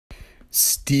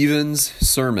Stephen's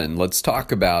sermon. Let's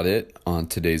talk about it on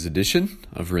today's edition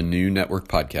of Renew Network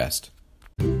Podcast.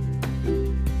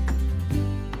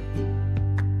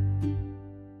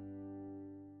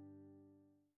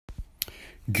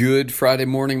 Good Friday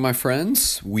morning, my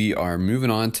friends. We are moving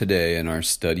on today in our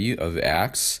study of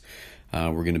Acts.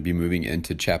 We're going to be moving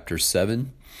into chapter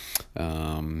 7.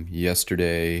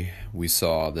 Yesterday, we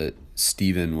saw that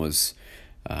Stephen was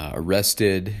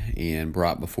arrested and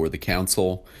brought before the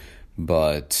council.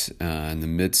 But in the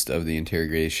midst of the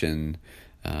interrogation,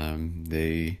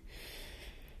 they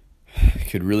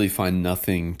could really find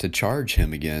nothing to charge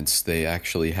him against. They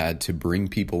actually had to bring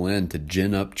people in to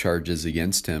gin up charges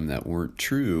against him that weren't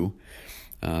true.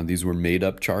 These were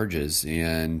made-up charges,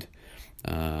 and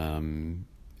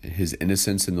his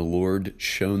innocence in the Lord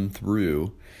shone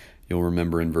through. You'll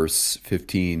remember in verse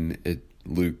 15,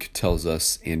 Luke tells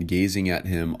us, "And gazing at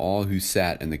him, all who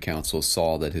sat in the council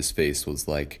saw that his face was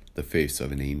like the face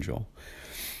of an angel."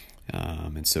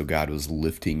 And so God was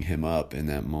lifting him up in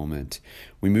that moment.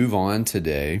 We move on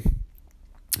today,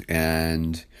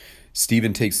 and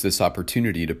Stephen takes this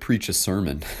opportunity to preach a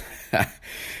sermon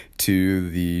to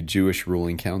the Jewish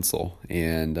ruling council.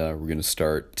 And we're going to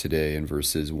start today in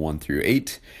verses 1 through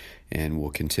 8, and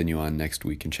we'll continue on next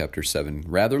week in chapter 7.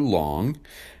 Rather long.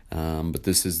 But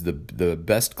this is the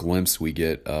best glimpse we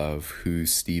get of who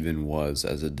Stephen was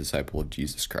as a disciple of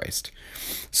Jesus Christ.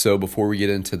 So before we get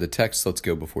into the text, let's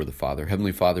go before the Father.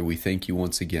 Heavenly Father, we thank you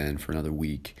once again for another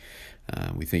week.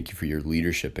 We thank you for your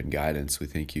leadership and guidance. We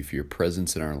thank you for your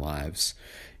presence in our lives.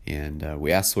 And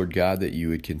we ask, Lord God, that you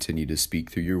would continue to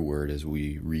speak through your word as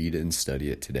we read and study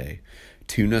it today.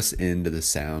 Tune us into the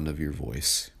sound of your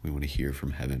voice. We want to hear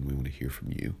from heaven. We want to hear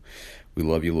from you. We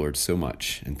love you, Lord, so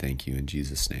much, and thank you in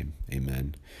Jesus' name.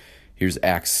 Amen. Here's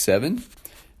Acts 7,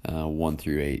 1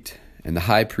 through 8. And the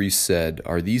high priest said,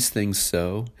 "Are these things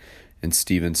so?" And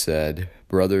Stephen said,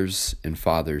 "Brothers and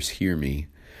fathers, hear me.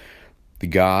 The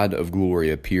God of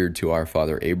glory appeared to our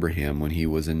father Abraham when he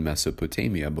was in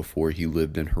Mesopotamia before he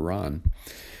lived in Haran,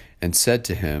 and said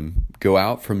to him, 'Go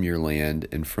out from your land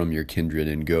and from your kindred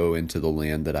and go into the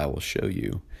land that I will show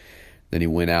you.' Then he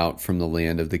went out from the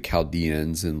land of the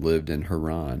Chaldeans and lived in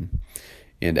Haran.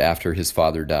 And after his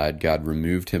father died, God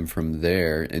removed him from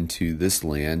there into this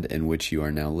land in which you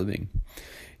are now living.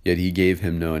 Yet he gave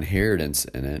him no inheritance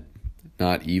in it,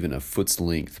 not even a foot's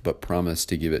length, but promised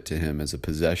to give it to him as a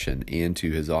possession and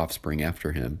to his offspring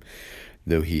after him,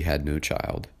 though he had no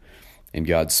child. And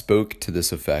God spoke to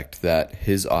this effect, that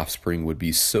his offspring would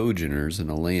be sojourners in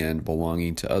a land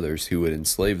belonging to others who would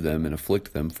enslave them and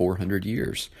afflict them 400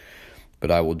 years. But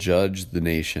I will judge the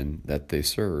nation that they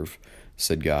serve,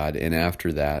 said God, and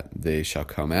after that they shall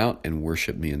come out and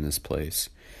worship me in this place.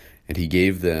 And he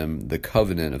gave them the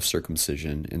covenant of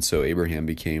circumcision. And so Abraham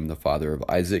became the father of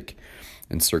Isaac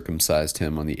and circumcised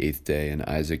him on the 8th day. And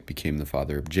Isaac became the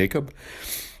father of Jacob,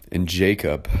 and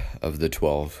Jacob of the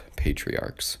 12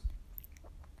 patriarchs.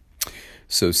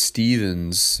 So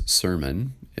Stephen's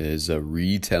sermon is a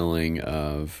retelling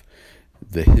of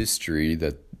the history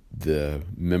that the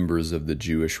members of the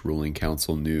Jewish ruling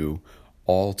council knew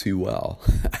all too well.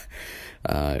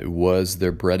 It was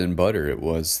their bread and butter. It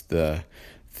was the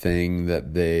thing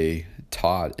that they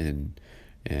taught and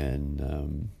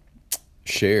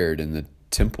shared in the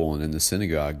temple and in the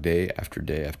synagogue day after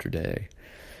day after day.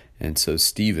 And so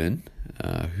Stephen,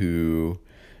 who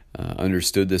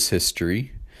understood this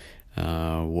history,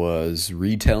 was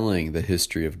retelling the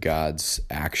history of God's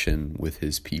action with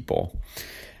his people.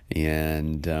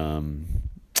 And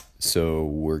so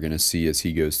we're going to see as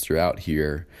he goes throughout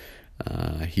here,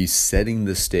 he's setting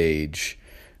the stage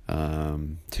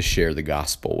to share the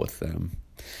gospel with them.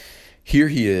 Here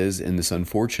he is in this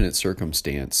unfortunate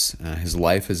circumstance. His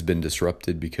life has been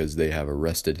disrupted because they have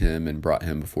arrested him and brought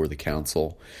him before the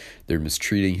council. They're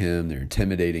mistreating him. They're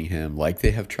intimidating him like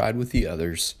they have tried with the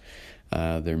others.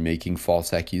 They're making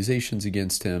false accusations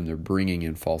against him. They're bringing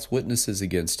in false witnesses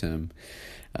against him.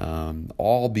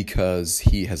 All because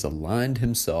he has aligned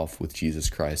himself with Jesus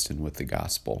Christ and with the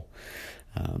gospel.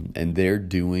 And they're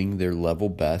doing their level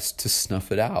best to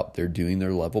snuff it out. They're doing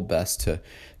their level best to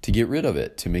get rid of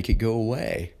it, to make it go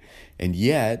away. And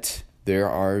yet there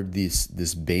are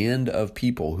this band of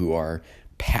people who are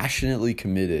passionately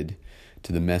committed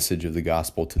to the message of the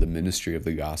gospel, to the ministry of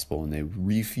the gospel, and they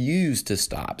refuse to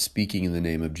stop speaking in the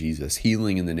name of Jesus,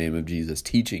 healing in the name of Jesus,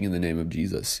 teaching in the name of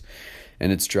Jesus.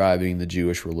 And it's driving the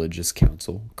Jewish religious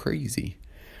council crazy.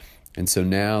 And so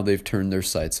now they've turned their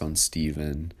sights on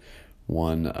Stephen,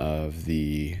 one of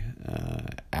the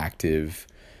active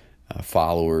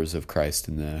followers of Christ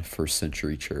in the first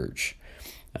century church.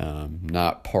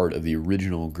 not part of the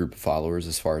original group of followers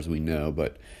as far as we know,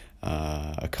 but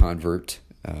a convert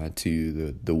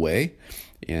to the way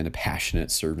and a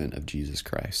passionate servant of Jesus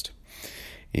Christ.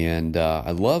 And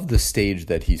I love the stage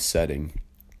that he's setting.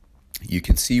 You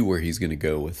can see where he's going to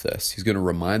go with this. He's going to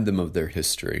remind them of their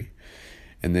history,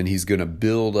 and then he's going to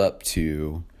build up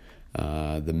to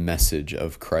the message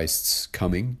of Christ's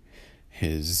coming,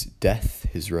 his death,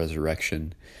 his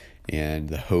resurrection, and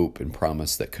the hope and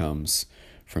promise that comes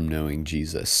from knowing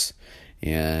Jesus.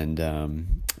 And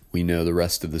we know the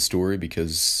rest of the story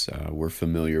because we're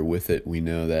familiar with it. We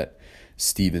know that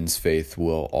Stephen's faith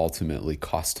will ultimately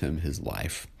cost him his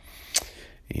life.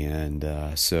 And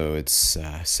so it's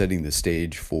setting the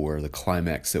stage for the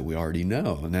climax that we already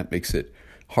know, and that makes it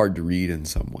hard to read in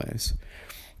some ways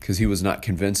because he was not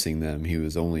convincing them. He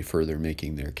was only further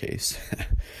making their case.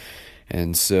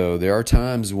 And so there are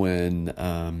times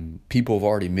when people have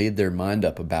already made their mind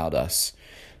up about us.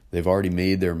 They've already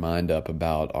made their mind up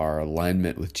about our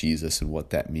alignment with Jesus and what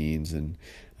that means, and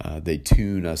they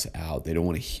tune us out. They don't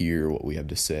want to hear what we have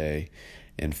to say.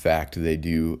 In fact, they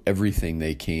do everything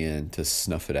they can to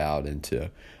snuff it out and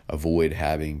to avoid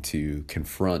having to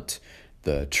confront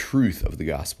the truth of the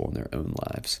gospel in their own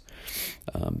lives.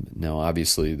 Now,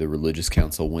 obviously, the religious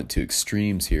council went to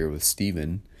extremes here with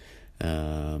Stephen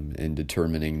in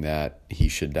determining that he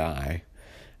should die,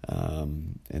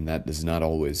 and that is not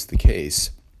always the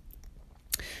case.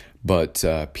 But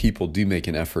people do make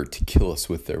an effort to kill us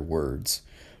with their words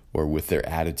or with their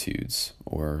attitudes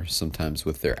or sometimes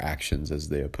with their actions as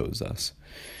they oppose us.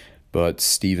 But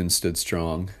Stephen stood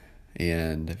strong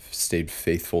and stayed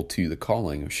faithful to the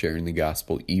calling of sharing the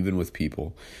gospel even with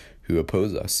people who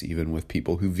oppose us, even with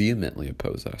people who vehemently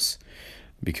oppose us,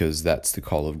 because that's the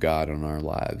call of God on our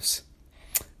lives.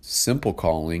 Simple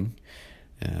calling,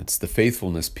 it's the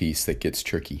faithfulness piece that gets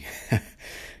tricky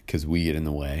because we get in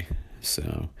the way.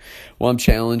 So, well, I'm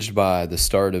challenged by the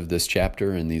start of this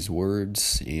chapter and these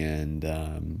words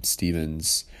and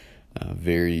Stephen's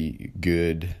very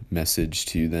good message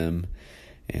to them.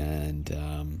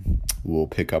 And we'll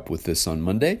pick up with this on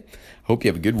Monday. Hope you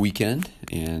have a good weekend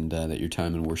and that your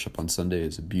time in worship on Sunday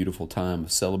is a beautiful time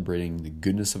of celebrating the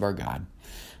goodness of our God.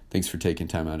 Thanks for taking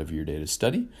time out of your day to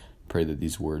study. Pray that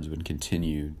these words would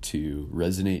continue to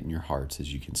resonate in your hearts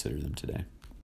as you consider them today.